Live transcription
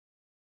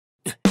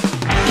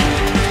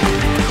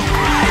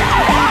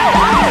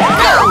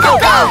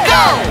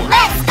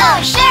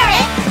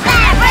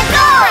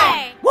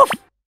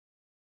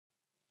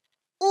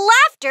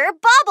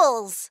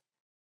bubbles!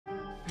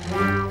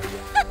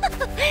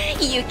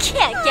 You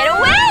can't get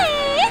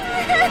away!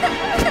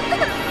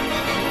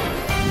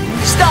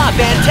 Stop,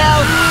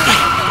 Antel!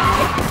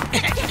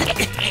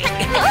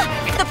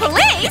 The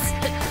police?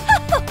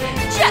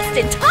 Just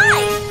in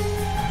time!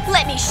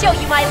 Let me show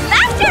you my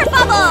laughter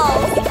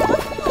bubbles!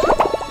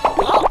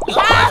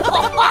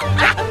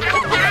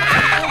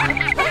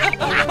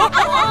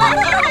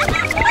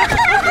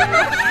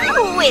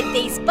 With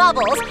these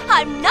bubbles,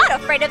 I'm not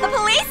afraid of the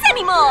police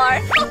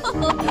anymore!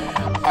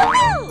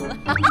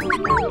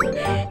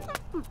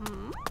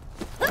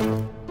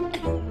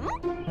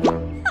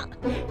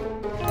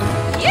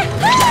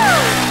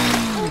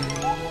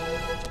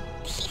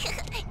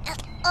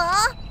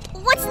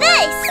 What's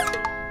this?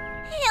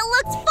 It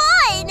looks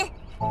fun!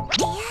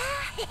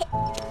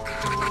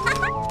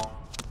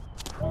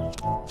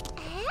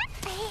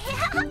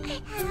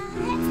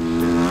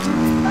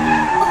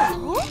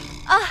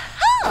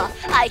 Aha!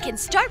 I can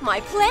start my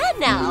plan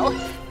now.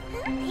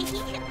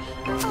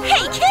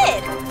 Hey,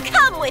 kid!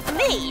 Come with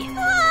me!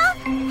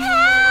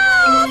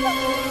 Help!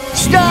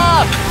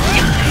 Stop!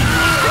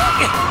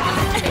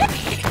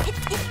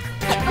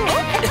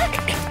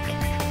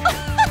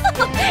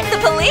 The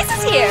police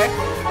is here!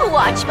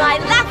 Watch my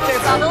laughter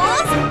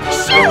bubbles!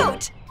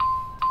 Shoot!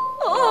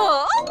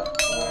 Oh!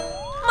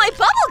 My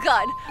bubble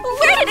gun!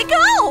 Where did it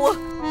go?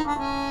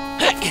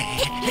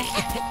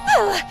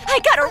 I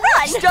gotta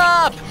run!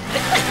 Stop!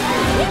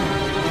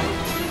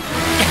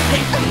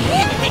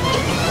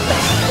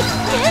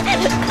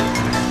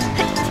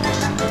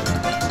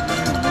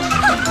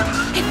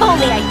 If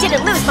only I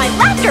didn't lose my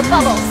laughter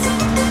bubbles!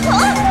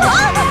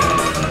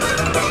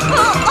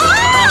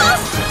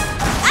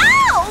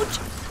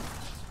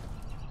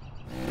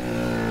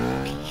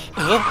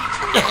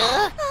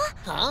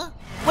 Huh?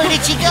 Where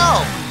did she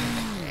go?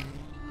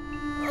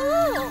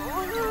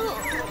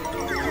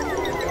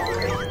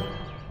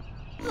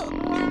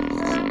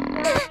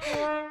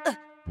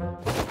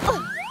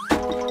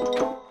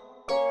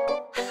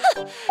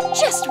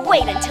 Just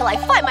wait until I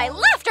find my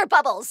laughter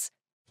bubbles!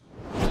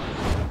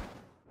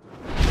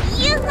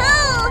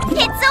 Yoo-hoo!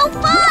 It's so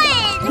fun!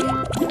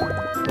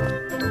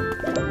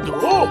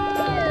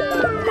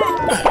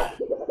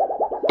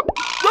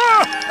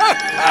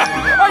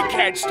 I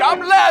can't stop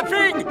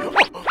laughing!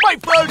 Oh, my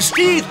false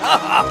teeth!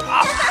 Ouch!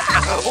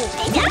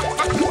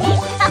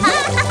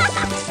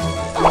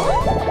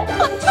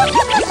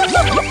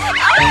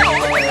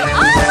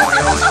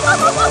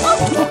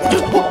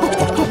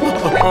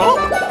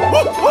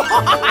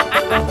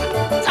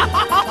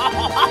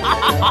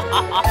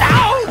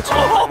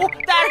 Oh,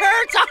 that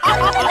hurts! I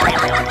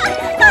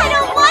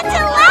don't want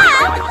to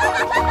laugh!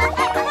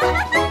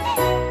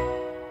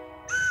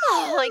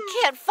 Oh, I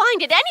can't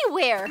find it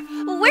anywhere.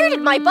 Where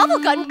did my bubble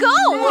gun go?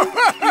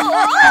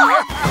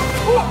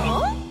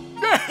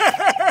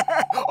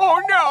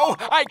 Oh no!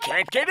 I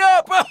can't get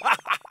up!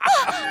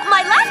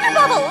 My laughter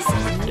bubbles!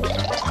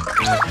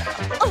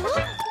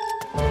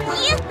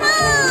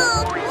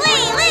 Yoo-hoo!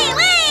 Wee, wee,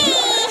 wee!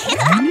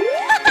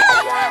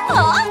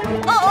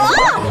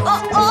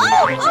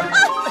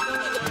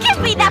 Give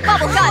me that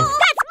bubble gun!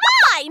 That's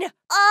mine!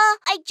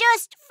 I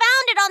just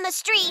found it on the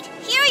street.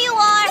 Here you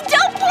are.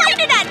 Don't point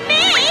it at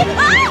me!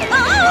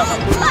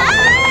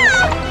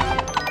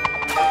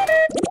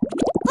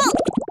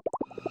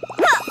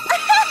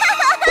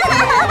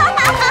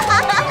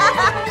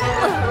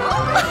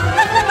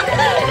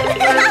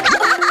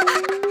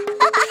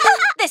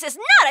 This is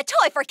not a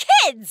toy for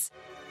kids!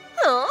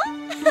 Huh?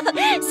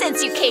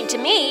 Since you came to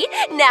me,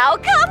 now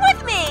come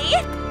with me!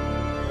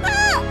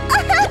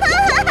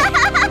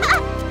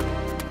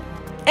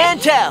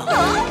 Antel!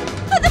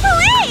 The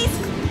police!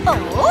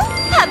 Oh,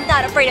 I'm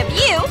not afraid of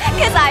you,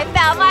 because I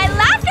found my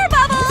laughter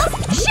bubbles!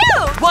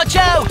 Shoot! Watch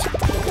out!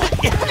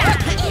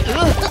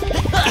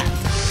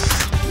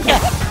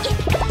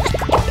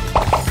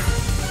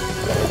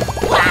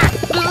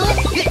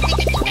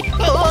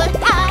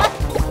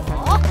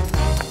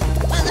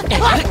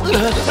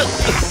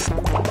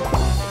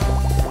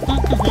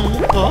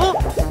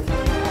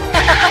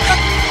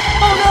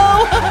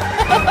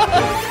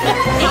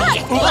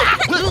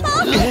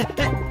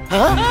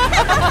 Huh?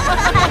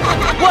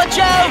 Watch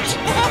out!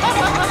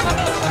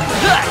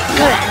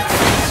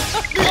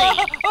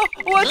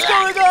 What's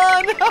going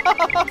on?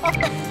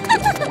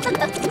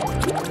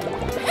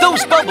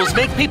 Those bubbles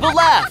make people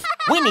laugh.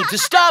 We need to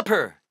stop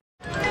her.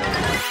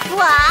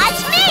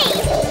 Watch me!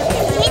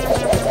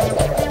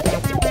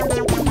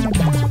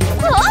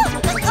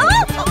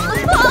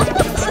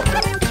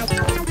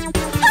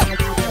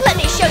 Let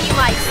me show you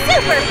my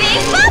super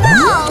big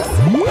bubbles!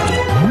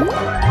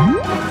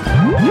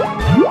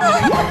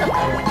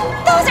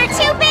 Those are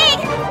too big!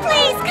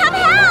 Please, come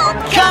help!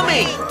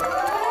 Coming!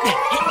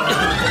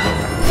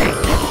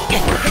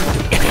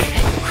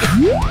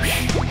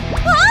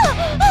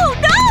 Oh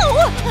no!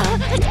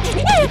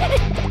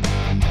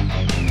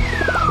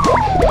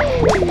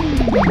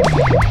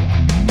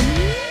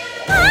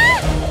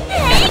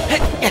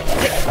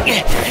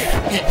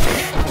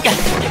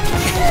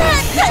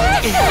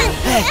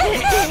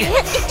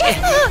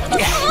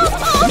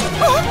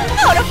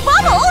 Out of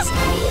bubbles!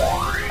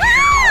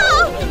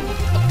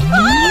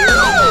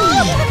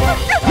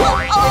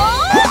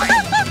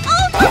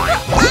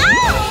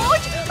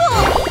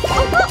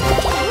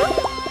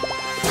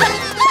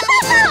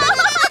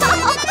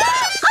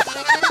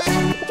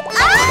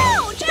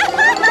 Ouch!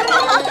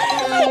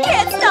 I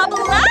can't stop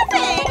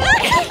laughing!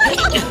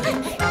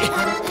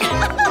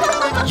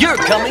 You're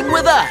coming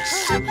with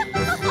us!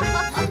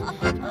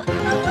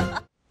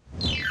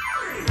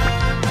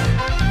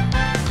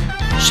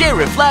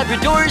 Sheriff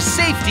Labrador's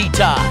Safety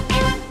Talk.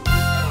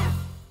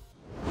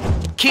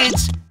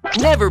 Kids,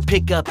 never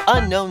pick up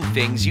unknown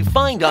things you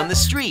find on the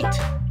street.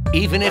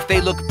 Even if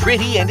they look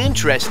pretty and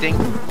interesting,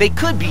 they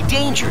could be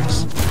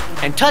dangerous.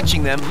 And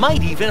touching them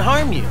might even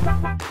harm you.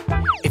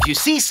 If you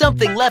see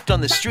something left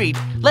on the street,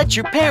 let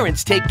your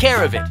parents take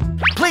care of it.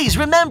 Please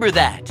remember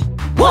that.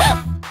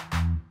 Woof!